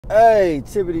Hey,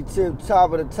 tippity tip,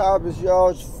 top of the topics, y'all.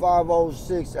 It's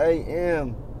 5:06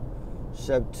 a.m.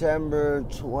 September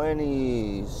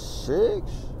 26th?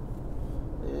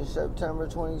 Is it September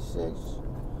 26th?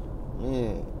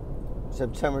 Man,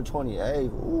 September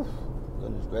 28th. Oof,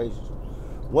 goodness gracious.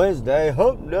 Wednesday,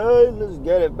 hump day. Let's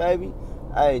get it, baby.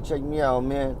 Hey, check me out,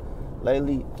 man.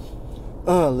 Lately,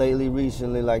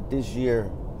 recently, like this year,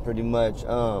 pretty much,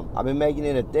 I've been making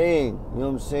it a thing. You know what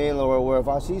I'm saying? Where if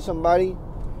I see somebody,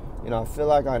 I feel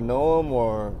like I know them,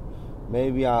 or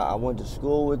maybe I went to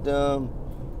school with them,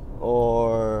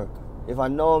 or if I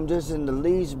know them just in the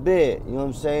least bit, you know what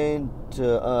I'm saying,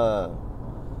 to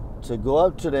go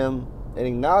up to them and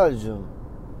acknowledge them.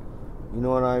 You know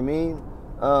what I mean?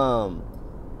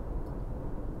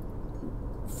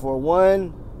 For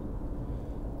one,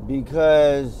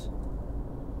 because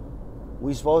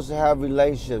we're supposed to have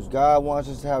relationships. God wants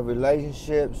us to have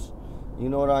relationships. You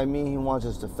know what I mean? He wants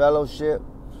us to fellowship.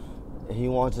 He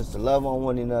wants us to love on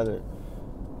one another.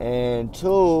 And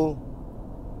two,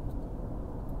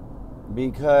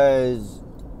 because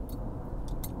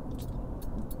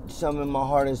something in my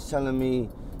heart is telling me,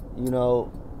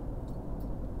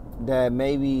 that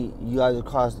maybe you guys have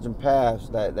crossed some paths,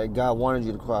 that God wanted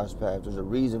you to cross paths. There's a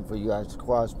reason for you guys to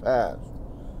cross paths.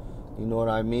 You know what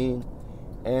I mean?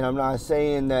 And I'm not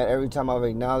saying that every time I've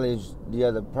acknowledged the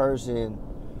other person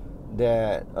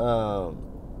that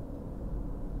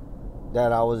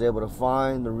that I was able to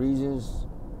find the reasons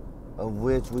of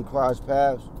which we crossed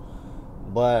paths,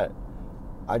 but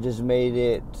I just made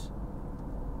it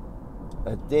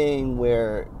a thing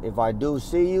where if I do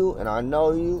see you and I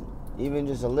know you, even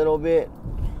just a little bit,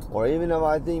 or even if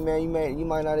I think, man, you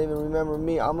might not even remember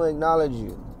me, I'm gonna acknowledge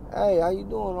you. Hey, how you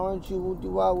doing? Aren't you? What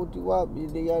you up? You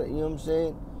know what I'm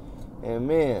saying? And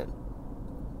man,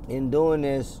 in doing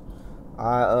this,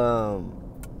 I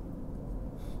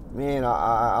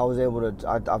was able to.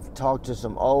 I've talked to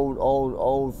some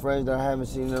old friends that I haven't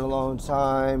seen in a long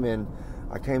time, and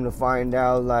I came to find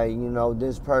out, like,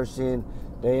 this person,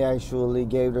 they actually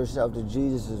gave themselves to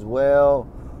Jesus as well.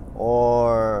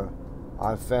 Or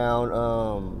I found,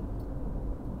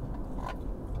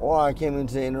 or I came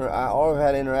into or I've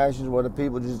had interactions where the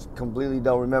people just completely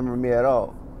don't remember me at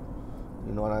all.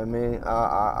 You know what I mean?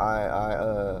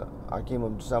 I came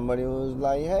up to somebody who was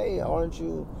like, "Hey, aren't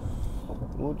you? I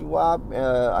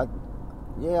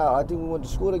think we went to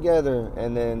school together."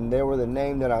 And then they were the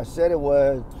name that I said it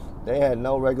was. They had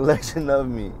no recollection of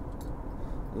me.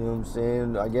 You know what I'm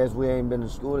saying? I guess we ain't been to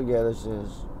school together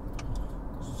since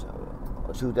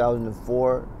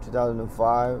 2004,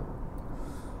 2005.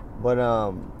 But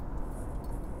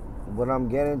what I'm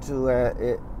getting to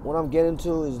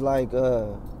is like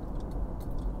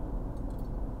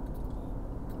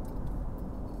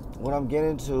what I'm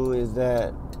getting to is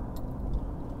that,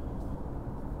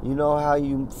 you know how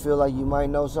you feel like you might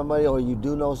know somebody, or you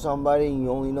do know somebody and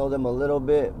you only know them a little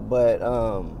bit, but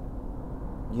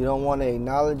you don't want to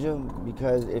acknowledge them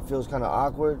because it feels kind of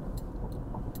awkward.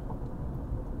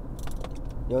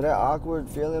 That awkward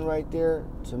feeling right there,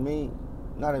 to me,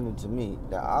 not even to me,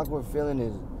 that awkward feeling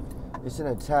it's an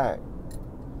attack.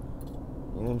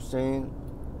 You know what I'm saying?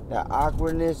 That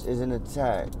awkwardness is an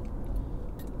attack.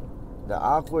 The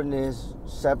awkwardness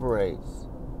separates.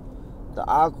 The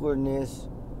awkwardness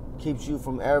keeps you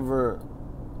from ever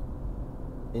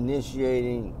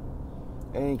initiating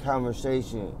any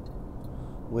conversation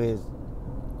with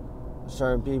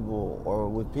certain people or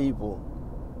with people.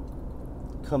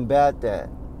 Combat that.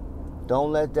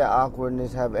 Don't let that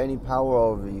awkwardness have any power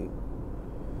over you.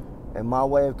 And my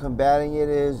way of combating it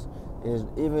is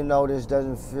even though this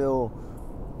doesn't feel,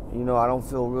 I don't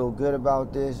feel real good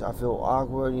about this, I feel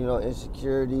awkward,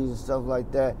 insecurities and stuff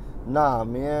like that. Nah,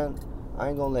 man, I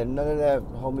ain't gonna let none of that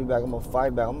hold me back. I'm gonna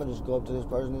fight back. I'm gonna just go up to this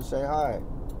person and say hi.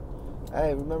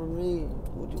 Hey, remember me?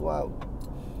 What you want?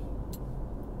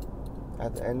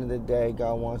 At the end of the day,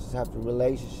 God wants us to have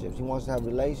relationships. He wants us to have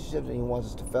relationships, and He wants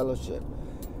us to fellowship.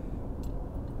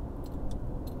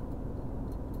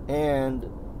 And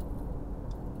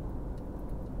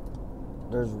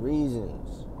there's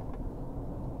reasons.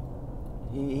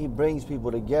 He brings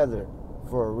people together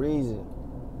for a reason.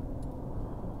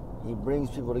 He brings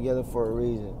people together for a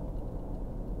reason.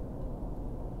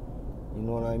 You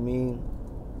know what I mean?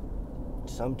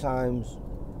 Sometimes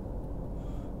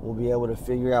we'll be able to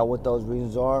figure out what those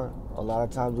reasons are. A lot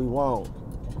of times we won't.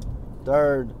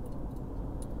 Third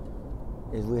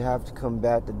is we have to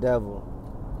combat the devil.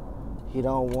 He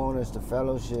don't want us to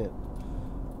fellowship.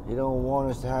 He don't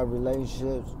want us to have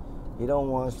relationships. He don't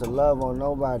want us to love on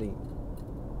nobody.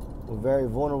 We're very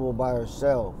vulnerable by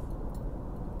ourselves.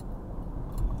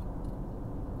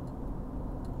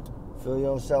 Fill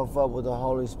yourself up with the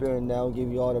Holy Spirit, and that will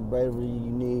give you all the bravery you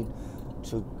need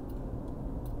to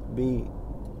be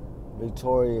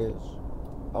victorious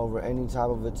over any type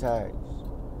of attacks.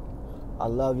 I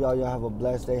love y'all. Y'all have a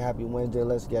blessed day. Happy Wednesday.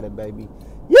 Let's get it, baby.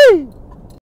 Yee!